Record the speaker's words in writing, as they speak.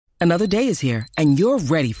Another day is here, and you're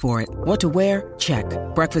ready for it. What to wear? Check.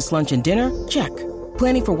 Breakfast, lunch, and dinner? Check.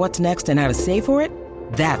 Planning for what's next and how to save for it?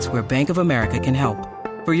 That's where Bank of America can help.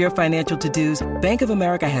 For your financial to-dos, Bank of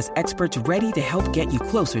America has experts ready to help get you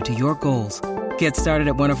closer to your goals. Get started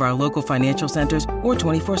at one of our local financial centers or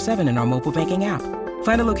 24/7 in our mobile banking app.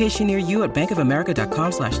 Find a location near you at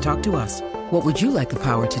bankofamerica.com/talktous. What would you like the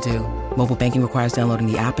power to do? Mobile banking requires downloading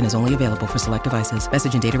the app and is only available for select devices.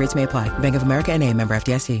 Message and data rates may apply. Bank of America N.A., member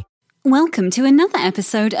FDIC. Welcome to another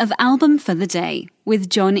episode of Album for the Day with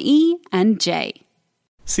John E. and Jay.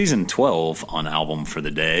 Season 12 on Album for the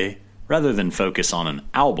Day. Rather than focus on an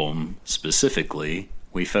album specifically,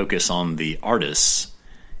 we focus on the artists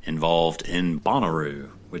involved in Bonnaroo,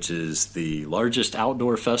 which is the largest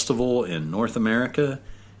outdoor festival in North America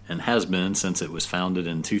and has been since it was founded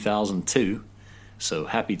in 2002. So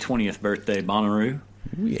happy 20th birthday, Bonnaroo.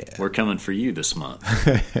 Yeah. We're coming for you this month.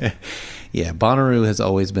 Yeah, Bonnaroo has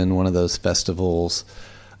always been one of those festivals.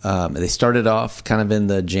 They started off kind of in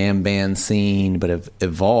the jam band scene, but have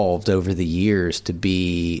evolved over the years to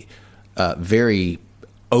be very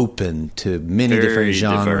open to many different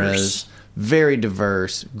genres. Diverse. Very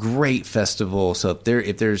diverse, great festival. So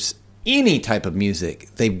if there's any type of music,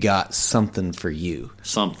 they've got something for you.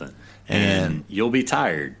 Something. And you'll be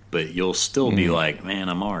tired, but you'll still be like, man,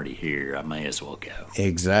 I'm already here. I may as well go.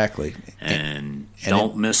 Exactly. And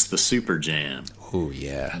don't miss the Super Jam. Oh,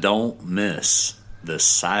 yeah. Don't miss the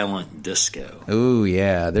silent disco. Oh,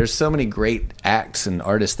 yeah. There's so many great acts and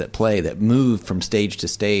artists that play that move from stage to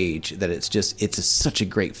stage that it's such a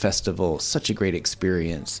great festival, such a great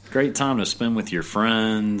experience. Great time to spend with your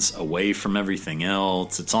friends, away from everything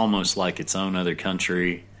else. It's almost like its own other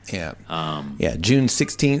country. Yeah. June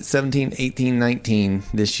 16th, 17th, 18th,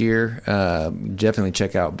 19th this year. Definitely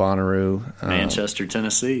check out Bonnaroo. Manchester,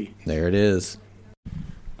 Tennessee. There it is.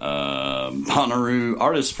 Bonnaroo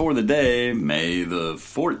artist for the day, May the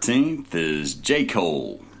 14th, is J.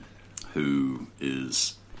 Cole, who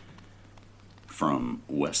is from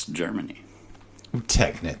West Germany.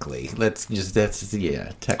 Technically. Technically.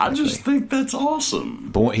 I just think that's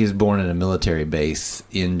awesome. He was born in a military base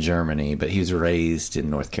in Germany, but he was raised in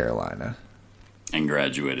North Carolina. And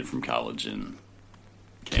graduated from college in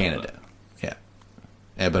Canada. Yeah.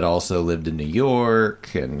 But also lived in New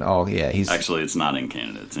York and all. Yeah, Actually, it's not in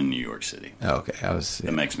Canada. It's in New York City. Okay,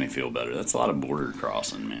 It makes me feel better. That's a lot of border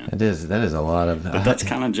crossing, man. That is a lot of. But that's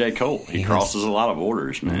kind of J. Cole. He crosses a lot of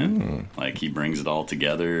borders, man. Like he brings it all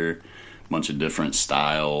together. Bunch of different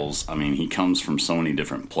styles. I mean, he comes from so many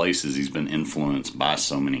different places. He's been influenced by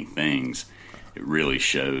so many things. It really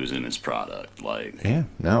shows in his product. I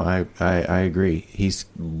agree. He's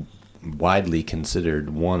widely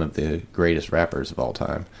considered one of the greatest rappers of all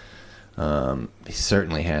time. He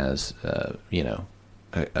certainly has, a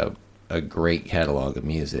great catalog of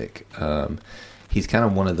music. He's kind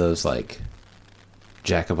of one of those like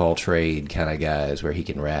jack of all trade kind of guys where he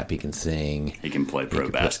can rap, he can sing, he can play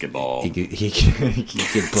basketball. He can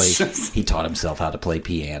play. He taught himself how to play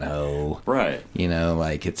piano. Right.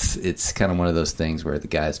 It's kind of one of those things where the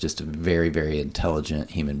guy's just a very, very intelligent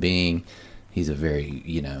human being. He's a very,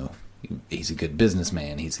 he's a good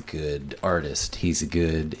businessman. He's a good artist. He's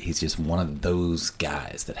just one of those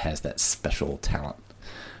guys that has that special talent.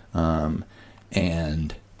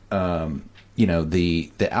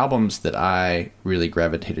 The albums that I really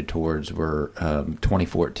gravitated towards were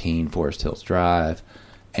 2014 Forest Hills Drive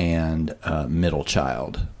and Middle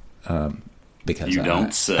Child. Because you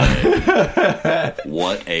don't say.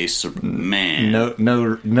 What a man!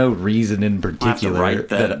 No reason in particular. I have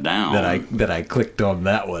to write that down. That I clicked on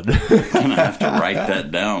that one. I'm gonna have to write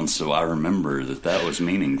that down so I remember that was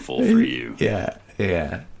meaningful for you. Yeah.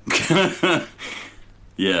 Yeah.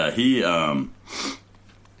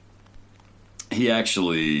 He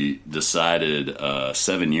actually decided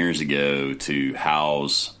 7 years ago to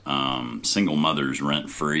house single mothers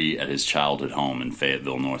rent-free at his childhood home in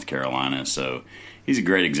Fayetteville, North Carolina. So he's a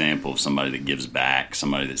great example of somebody that gives back,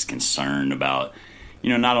 somebody that's concerned about,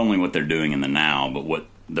 not only what they're doing in the now, but what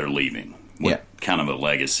they're leaving. What kind of a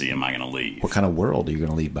legacy am I going to leave? What kind of world are you going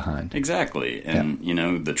to leave behind? Exactly. And,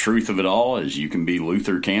 the truth of it all is you can be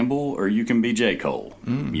Luther Campbell or you can be J. Cole.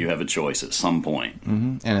 You have a choice at some point.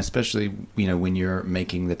 Mm-hmm. And especially, when you're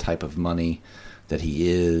making the type of money that he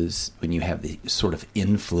is, when you have the sort of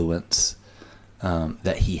influence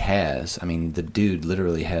that he has. I mean, the dude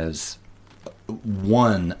literally has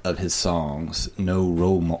one of his songs, No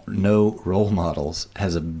Role Models,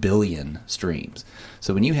 has 1 billion streams.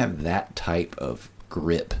 So when you have that type of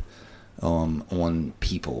grip on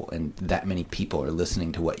people and that many people are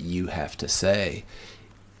listening to what you have to say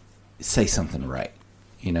something right.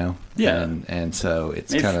 you know? Yeah. And so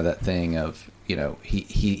it's kind of that thing of, you know,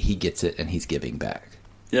 he gets it and he's giving back.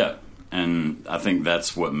 Yeah. And I think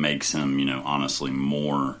that's what makes him, you know, honestly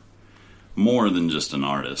more than just an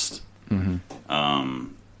artist. Mm-hmm.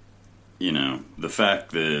 You know, the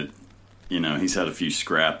fact that, you know, he's had a few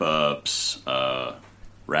scrap ups.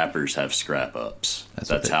 Rappers have scrap ups.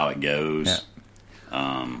 That's how it goes.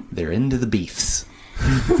 Yeah. They're into the beefs.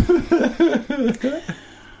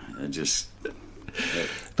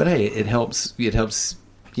 But hey, it helps, you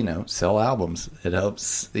know, sell albums. It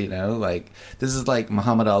helps, you know, like, this is like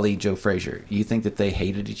Muhammad Ali, Joe Frazier. You think that they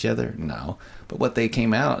hated each other? No. But what they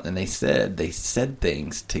came out and they said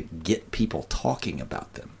things to get people talking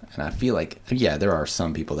about them. And I feel like, yeah, there are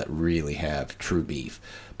some people that really have true beef,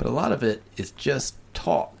 but a lot of it is just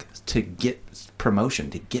talk to get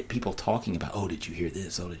promotion, to get people talking about, oh, did you hear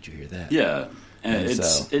this? Oh, did you hear that? Yeah. And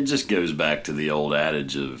it just goes back to the old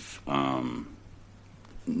adage of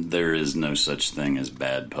there is no such thing as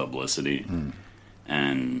bad publicity.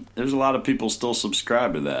 And there's a lot of people still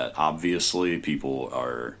subscribe to that. Obviously, people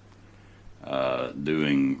are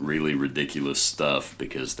doing really ridiculous stuff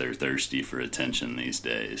because they're thirsty for attention these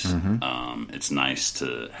days. It's nice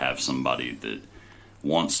to have somebody that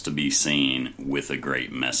wants to be seen with a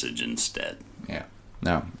great message instead. Yeah.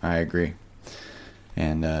 No, I agree.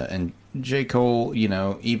 And J. Cole, you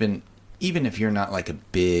know, even if you're not like a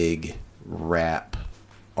big rap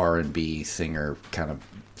R&B singer kind of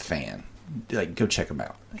fan, like, go check him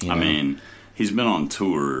out. You know? I mean, he's been on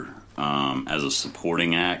tour as a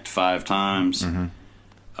supporting act 5 times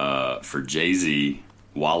for Jay-Z,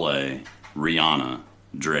 Wale, Rihanna,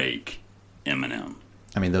 Drake, Eminem.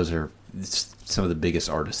 I mean, those are some of the biggest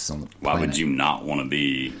artists on the planet. Why would you not want to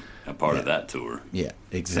be a part of that tour? Yeah,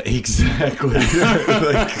 exactly.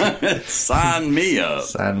 Like, sign me up.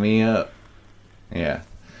 Sign me up. Yeah.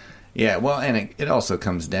 Yeah, well, and it also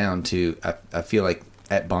comes down to, I feel like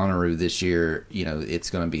at Bonnaroo this year, you know, it's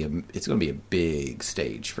going to be a big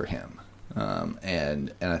stage for him.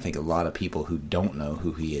 And I think a lot of people who don't know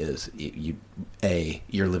who he is,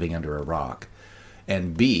 you're living under a rock,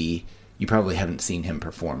 and B, you probably haven't seen him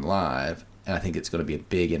perform live, and I think it's going to be a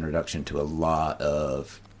big introduction to a lot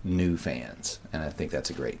of new fans, and I think that's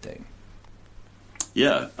a great thing.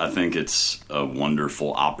 Yeah, I think it's a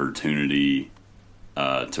wonderful opportunity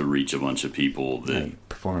to reach a bunch of people that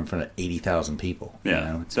perform in front of 80,000 people. Yeah, you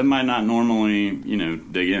know, that might not normally, you know,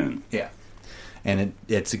 dig in. Yeah, and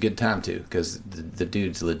it's a good time too, because the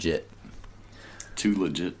dude's legit. Too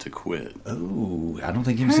legit to quit. Oh, I don't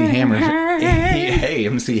think MC Hammer. Hey,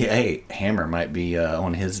 Hammer might be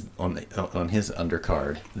on his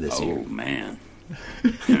undercard this year. Oh man.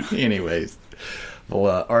 Anyways,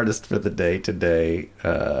 well, artist for the day today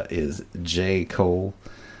is J. Cole.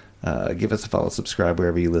 Give us a follow, subscribe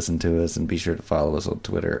wherever you listen to us, and be sure to follow us on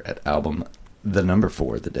Twitter at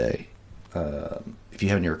album4theday. If you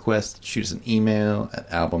have any requests, shoot us an email at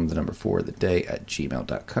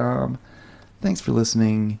album4theday@gmail.com. Thanks for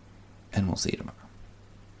listening, and we'll see you tomorrow.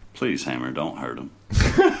 Please, Hammer, don't hurt him.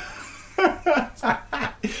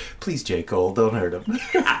 Please, J. Cole, don't hurt him.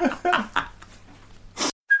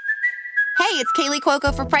 Hey, it's Kaylee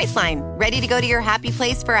Cuoco for Priceline. Ready to go to your happy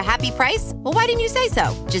place for a happy price? Well, why didn't you say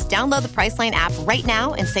so? Just download the Priceline app right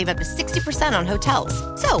now and save up to 60% on hotels.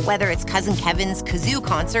 So whether it's Cousin Kevin's Kazoo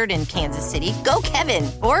Concert in Kansas City, go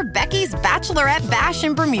Kevin, or Becky's Bachelorette Bash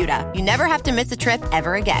in Bermuda, you never have to miss a trip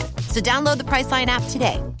ever again. So download the Priceline app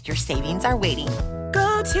today. Your savings are waiting.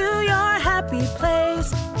 Go to your happy place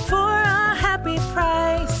for a happy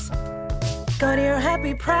price. Go to your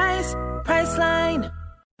happy price, Priceline.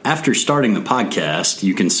 After starting the podcast,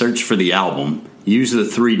 you can search for the album, use the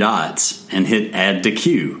 3 dots, and hit Add to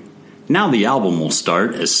Queue. Now the album will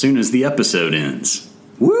start as soon as the episode ends.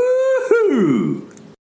 Woohoo!